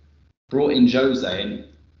 United brought in Jose and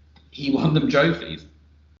he won them trophies.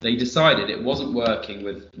 They decided it wasn't working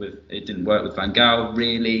it didn't work with Van Gaal,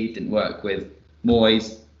 really. It didn't work with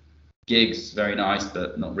Moyes. Giggs, very nice,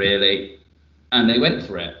 but not really. And they went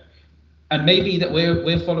for it. And maybe that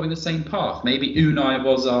we're following the same path. Maybe Unai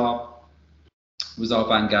was our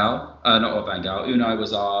Van Gaal, not our Van Gaal. Unai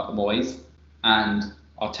was our Moyes, and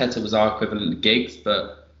Arteta was our equivalent of Giggs,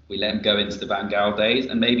 but we let him go into the Van Gaal days.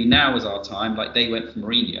 And maybe now is our time, like they went for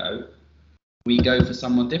Mourinho. We go for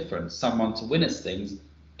someone different, someone to win us things,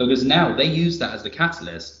 because now they use that as the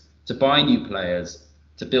catalyst to buy new players,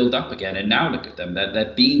 to build up again. And now look at them;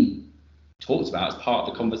 they're being talked about as part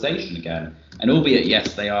of the conversation again. And albeit,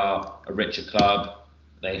 yes, they are a richer club,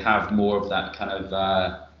 they have more of that kind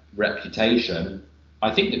of reputation.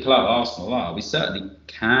 I think the club Arsenal are. We certainly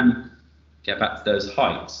can get back to those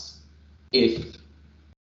heights if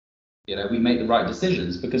we make the right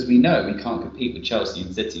decisions, because we know we can't compete with Chelsea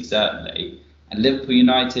and City certainly, and Liverpool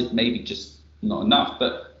United maybe just not enough.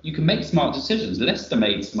 But you can make smart decisions. Leicester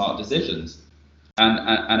made smart decisions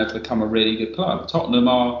and have become a really good club. Tottenham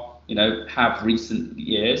are. Have recent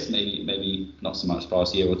years, maybe not so much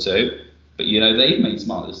past year or two, but they've made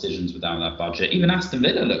smart decisions without that budget. Even Aston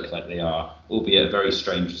Villa look like they are, albeit a very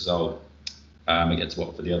strange result against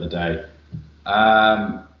Watford the other day.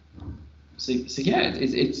 So yeah,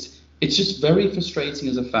 it's just very frustrating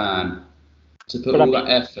as a fan to put all that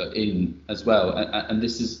effort in as well, and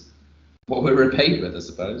this is what we're repaid with, I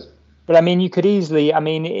suppose. But I mean, you could easily. I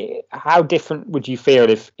mean, how different would you feel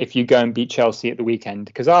if you go and beat Chelsea at the weekend?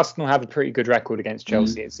 Because Arsenal have a pretty good record against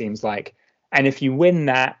Chelsea, it seems like. And if you win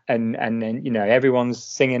that, and then everyone's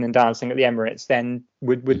singing and dancing at the Emirates, then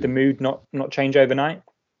would the mood not change overnight?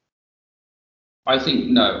 I think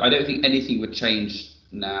no. I don't think anything would change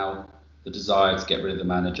now. The desire to get rid of the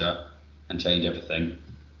manager and change everything,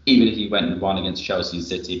 even if you went and won against Chelsea and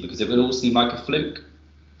City, because it would all seem like a fluke,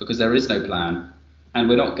 because there is no plan. And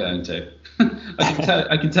we're not going to.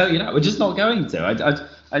 I can tell you that. We're just not going to.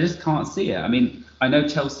 I just can't see it. I mean, I know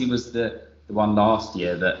Chelsea was the one last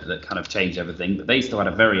year that kind of changed everything, but they still had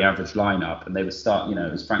a very average lineup, and they would start, it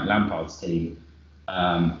was Frank Lampard's team.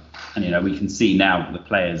 And, we can see now the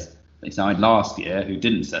players they signed last year who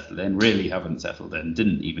didn't settle in, really haven't settled in,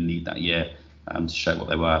 didn't even need that year to show what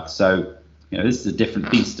they were. So, this is a different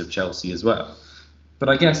beast of Chelsea as well. But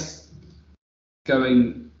I guess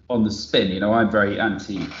going on the spin, I'm very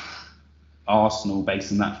anti-Arsenal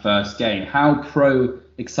based on that first game. How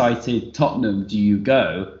pro-excited Tottenham do you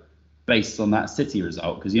go based on that City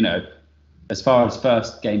result? Because, as far as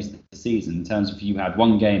first games of the season, in terms of if you had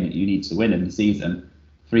one game that you need to win in the season,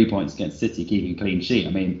 3 points against City, keeping a clean sheet.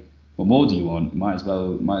 I mean, what more do you want? Might as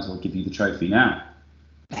well give you the trophy now.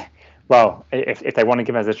 Well, if they want to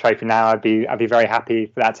give us a trophy now, I'd be very happy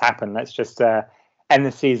for that to happen. Let's just end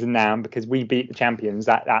the season now, because we beat the champions.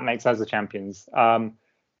 That makes us the champions. No,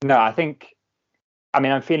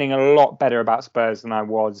 I'm feeling a lot better about Spurs than I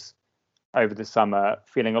was over the summer.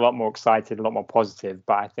 Feeling a lot more excited, a lot more positive.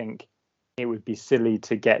 But I think it would be silly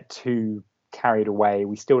to get too carried away.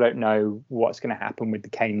 We still don't know what's going to happen with the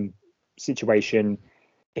Kane situation.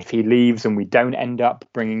 if he leaves and we don't end up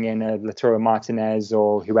bringing in a Lautaro Martinez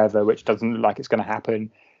or whoever, which doesn't look like it's going to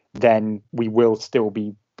happen, then we will still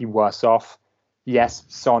be worse off. Yes,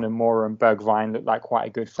 Son and Moura and Bergwijn look like quite a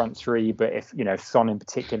good front three, but if Son in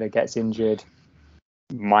particular gets injured,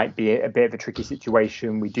 might be a bit of a tricky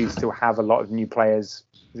situation. We do still have a lot of new players,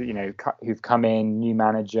 who've come in, new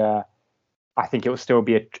manager. I think it will still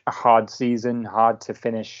be a hard season, hard to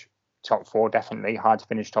finish top 4, definitely hard to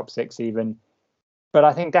finish top 6 even. But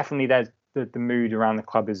I think definitely there's the mood around the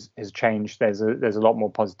club has changed. There's a lot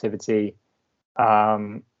more positivity,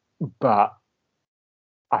 but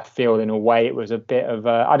I feel in a way it was a bit of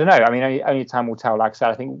a, I don't know. I mean, only time will tell. Like I said,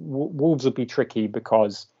 I think Wolves will be tricky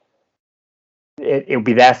because it'll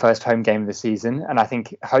be their first home game of the season, and I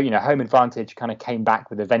think home advantage kind of came back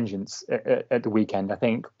with a vengeance at the weekend. I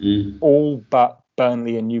think all but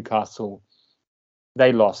Burnley and Newcastle,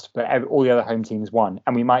 they lost, but all the other home teams won,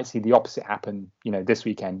 and we might see the opposite happen. This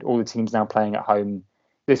weekend, all the teams now playing at home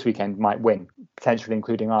this weekend might win, potentially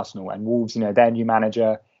including Arsenal. And Wolves, their new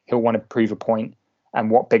manager, he'll want to prove a point, and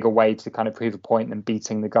what bigger way to kind of prove a point than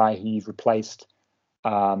beating the guy who you've replaced?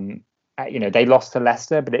 They lost to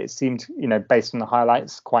Leicester, but it seemed, based on the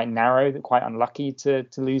highlights, quite narrow, quite unlucky to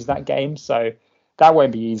lose that game. So that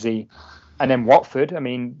won't be easy. And then Watford, I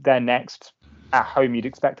mean, they're next at home. You'd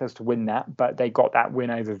expect us to win that, but they got that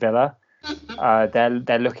win over Villa.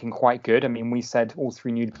 They're looking quite good. I mean, we said all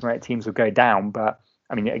 3 newly promoted teams would go down, but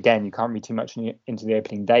I mean, again, you can't read too much into the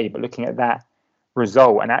opening day. But looking at that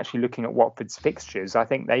result and actually looking at Watford's fixtures, I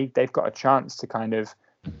think they've got a chance to kind of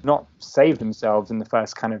not save themselves in the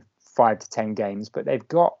first kind of 5 to 10 games, but they've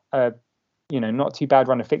got a not too bad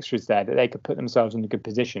run of fixtures there that they could put themselves in a good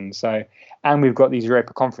position. So, and we've got these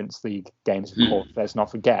Europa Conference League games, of course. Let's not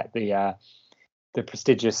forget the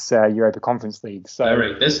prestigious Europa Conference League. So,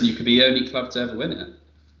 listen, you could be the only club to ever win it.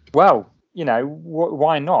 Well,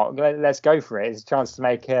 why not? Let's go for it. It's a chance to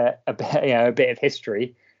make a bit of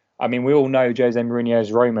history. I mean, we all know Jose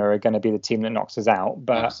Mourinho's Roma are going to be the team that knocks us out,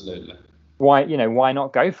 but absolutely. Why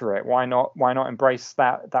not go for it? Why not embrace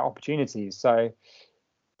that opportunity? So,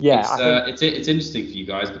 yeah, it's interesting for you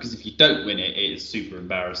guys because if you don't win it, it is super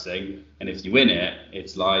embarrassing, and if you win it,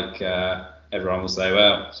 it's like everyone will say,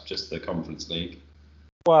 "Well, it's just the Conference League."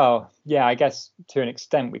 Well, yeah, I guess to an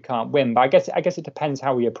extent we can't win, but I guess it depends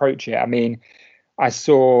how we approach it. I mean, I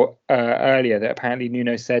saw earlier that apparently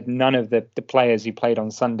Nuno said none of the players who played on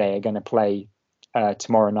Sunday are going to play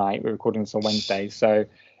tomorrow night. We're recording this on Wednesday, so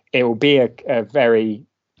it will be a very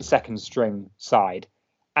second string side.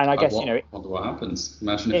 And I guess, wonder what happens.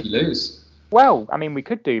 Imagine if you lose. Well, I mean, we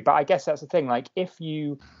could do, but I guess that's the thing. Like, if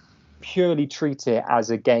you purely treat it as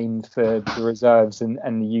a game for the reserves and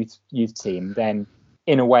the youth team, then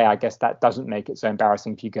in a way, I guess that doesn't make it so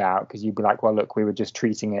embarrassing if you go out, because you'd be like, well, look, we were just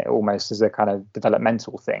treating it almost as a kind of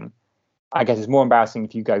developmental thing. I guess it's more embarrassing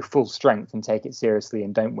if you go full strength and take it seriously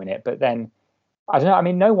and don't win it. But then, I don't know. I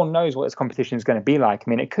mean, no one knows what this competition is going to be like. I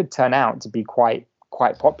mean, it could turn out to be quite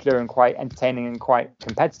popular and quite entertaining and quite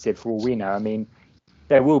competitive for all we know. I mean,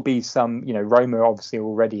 there will be some, Roma obviously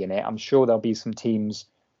already in it. I'm sure there'll be some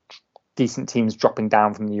decent teams dropping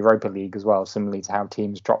down from the Europa League as well, similarly to how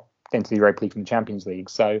teams drop into the Europa League from the Champions League.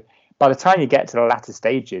 So by the time you get to the latter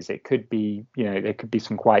stages, it could be, there could be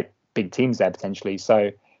some quite big teams there potentially.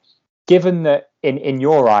 So given that in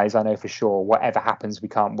your eyes, I know for sure, whatever happens, we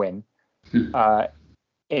can't win.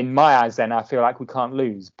 In my eyes, then I feel like we can't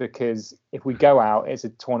lose, because if we go out, it's a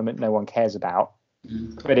tournament no one cares about.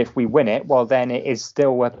 But if we win it, well, then it is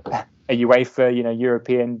still a UEFA,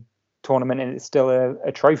 European tournament, and it's still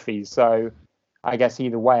a trophy. So I guess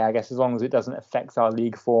either way, as long as it doesn't affect our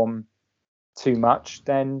league form too much,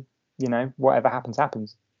 then whatever happens,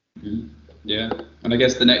 happens. Yeah, and I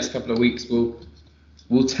guess the next couple of weeks will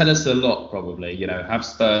tell us a lot, probably. Have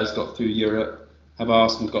Spurs got through Europe? Have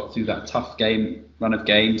Arsenal got through that tough run of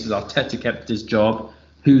games? Has Arteta kept his job?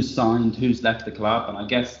 Who's signed? Who's left the club? And I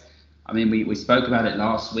guess, I mean, we spoke about it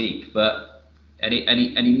last week, but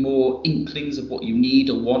any more inklings of what you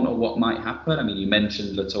need or want or what might happen? I mean, you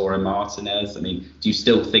mentioned Lautaro Martinez. I mean, do you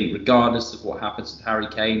still think, regardless of what happens with Harry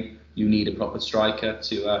Kane, you need a proper striker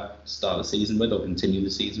to start the season with, or continue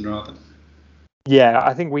the season rather? Yeah,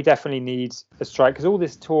 I think we definitely need a striker, because all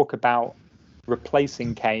this talk about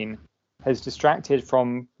replacing Kane has distracted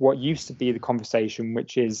from what used to be the conversation,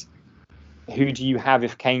 which is, who do you have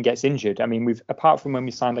if Kane gets injured? I mean, apart from when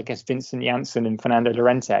we signed, I guess, Vincent Janssen and Fernando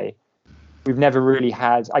Llorente, we've never really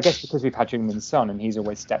had, I guess because we've had Heung-min Son and he's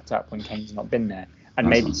always stepped up when Kane's not been there. And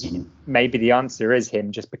maybe the answer is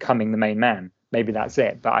him just becoming the main man. Maybe that's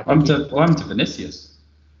it. But I think what happened to Vinicius?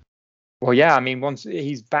 Well, yeah, I mean, once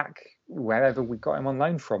he's back wherever we got him on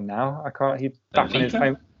loan from now. I can't. He's back on his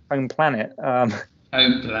home planet.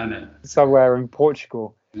 Home planet. Somewhere in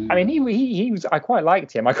Portugal. I mean, he was. I quite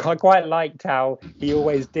liked him. I quite liked how he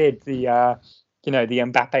always did the the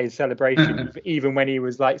Mbappe celebration, even when he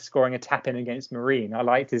was like scoring a tap in against Marine. I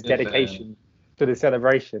liked his dedication to the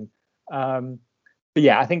celebration. But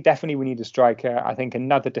yeah, I think definitely we need a striker. I think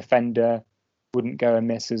another defender wouldn't go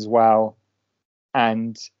amiss as well.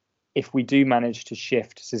 And if we do manage to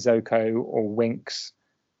shift Sissoko or Winks,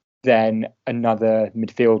 then another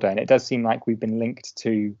midfielder. And it does seem like we've been linked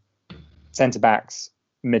to centre-backs,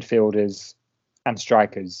 midfielders and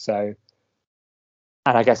strikers. So,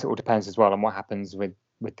 and I guess it all depends as well on what happens with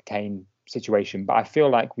the Kane situation. But I feel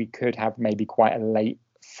like we could have maybe quite a late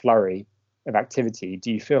flurry of activity.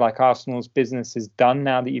 Do you feel like Arsenal's business is done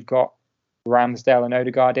now that you've got Ramsdale and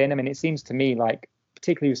Odegaard in? I mean, it seems to me like,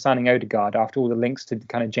 particularly with signing Odegaard after all the links to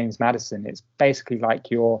kind of James Maddison, it's basically like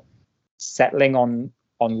you're settling on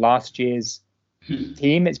last year's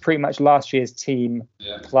team. It's pretty much last year's team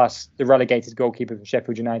plus the relegated goalkeeper from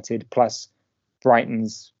Sheffield United plus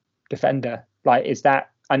Brighton's defender. Like, is that?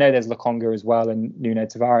 I know there's Lokonga as well and Nuno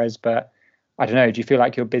Tavares, but I don't know. Do you feel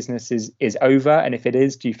like your business is over? And if it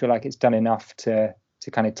is, do you feel like it's done enough to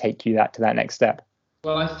kind of take you to that next step?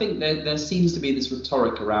 Well, I think there seems to be this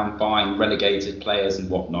rhetoric around buying relegated players and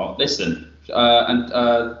whatnot. Listen,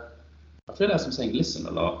 I feel like I'm saying listen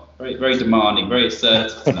a lot. Very, very demanding, very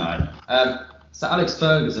assertive tonight. So Alex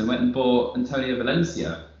Ferguson went and bought Antonio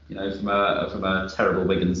Valencia, from a terrible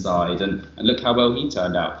Wigan side, and look how well he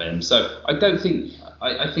turned out for him. So I don't think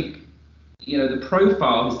I think the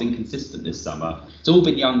profile has been consistent this summer. It's all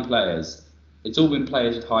been young players. It's all been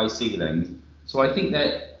players with high ceiling. So I think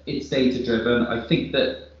that it's data driven. I think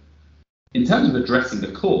that in terms of addressing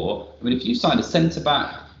the core, I mean, if you signed a centre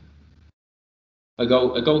back, a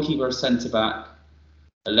goalkeeper, a centre back,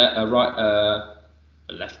 a left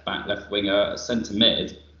back, left winger, a centre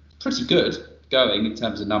mid, pretty good going in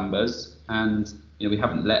terms of numbers. And we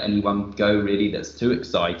haven't let anyone go really that's too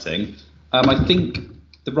exciting. I think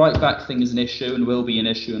the right back thing is an issue and will be an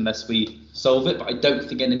issue unless we solve it. But I don't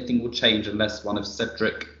think anything will change unless one of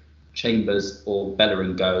Cedric, Chambers or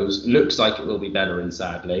Bellerin goes. Looks like it will be Bellerin,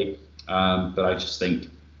 sadly. But I think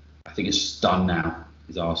it's just done now,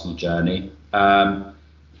 his Arsenal journey.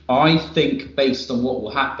 I think based on what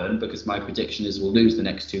will happen, because my prediction is we'll lose the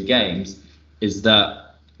next two games, is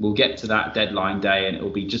that we'll get to that deadline day and it will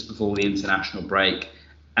be just before the international break,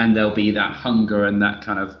 and there'll be that hunger and that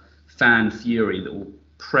kind of fan fury that will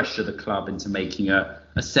pressure the club into making a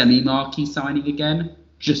semi-marquee signing again,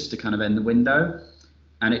 just to kind of end the window.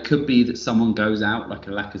 And it could be that someone goes out like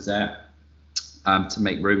a Lacazette to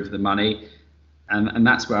make room for the money. And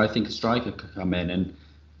that's where I think a striker could come in. And,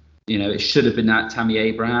 it should have been that Tammy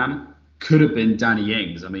Abraham, could have been Danny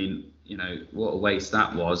Ings. I mean, what a waste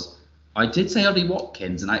that was. I did say Ollie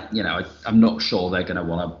Watkins, and I'm not sure they're going to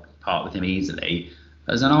want to part with him easily.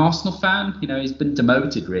 As an Arsenal fan, he's been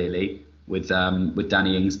demoted really with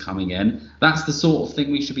Danny Ings coming in. That's the sort of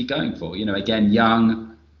thing we should be going for. Again,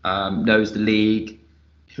 young, knows the league.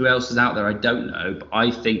 Who else is out there? I don't know, but I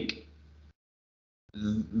think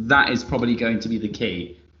that is probably going to be the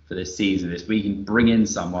key for this season. Is we can bring in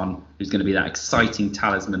someone who's going to be that exciting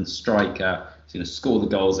talisman striker, who's going to score the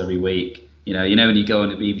goals every week. When you go on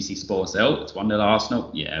the BBC Sports, say, oh, it's 1-0 Arsenal.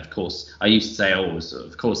 Yeah, of course. I used to say,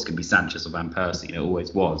 of course it could be Sanchez or Van Persie. It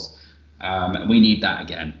always was. And we need that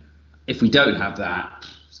again. If we don't have that,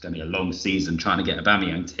 it's going to be a long season trying to get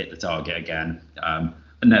Aubameyang to hit the target again. I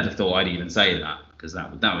never thought I'd even say that, because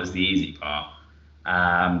that was the easy part.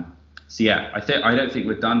 So yeah, I don't think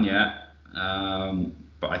we're done yet.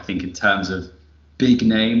 But I think in terms of big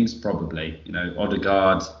names, probably,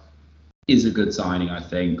 Odegaard is a good signing. I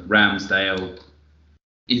think Ramsdale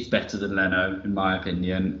is better than Leno, in my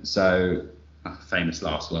opinion. So famous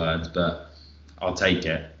last words, but I'll take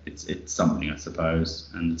it. It's something, I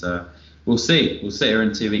suppose. And we'll see. We'll sit here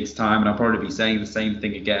in 2 weeks' time, and I'll probably be saying the same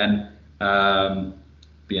thing again. But,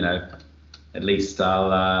 at least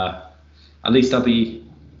I'll be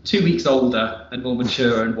 2 weeks older and more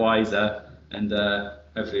mature and wiser, and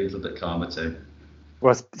hopefully a little bit calmer too.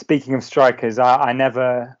 Well, speaking of strikers, I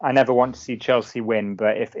never want to see Chelsea win,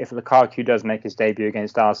 but if Lukaku does make his debut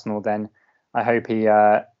against Arsenal, then I hope he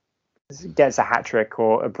gets a hat-trick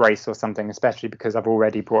or a brace or something, especially because I've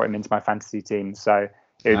already brought him into my fantasy team. So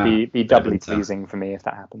it would be doubly pleasing for me if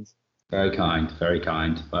that happens. Very kind, very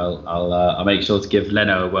kind. Well, I'll make sure to give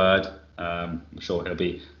Leno a word. I'm sure he'll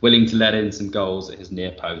be willing to let in some goals at his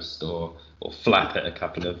near post or flap at a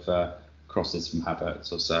couple of crosses from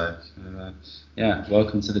Havertz or so. Yeah,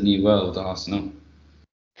 welcome to the new world, Arsenal.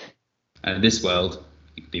 And this world,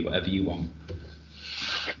 You can be whatever you want.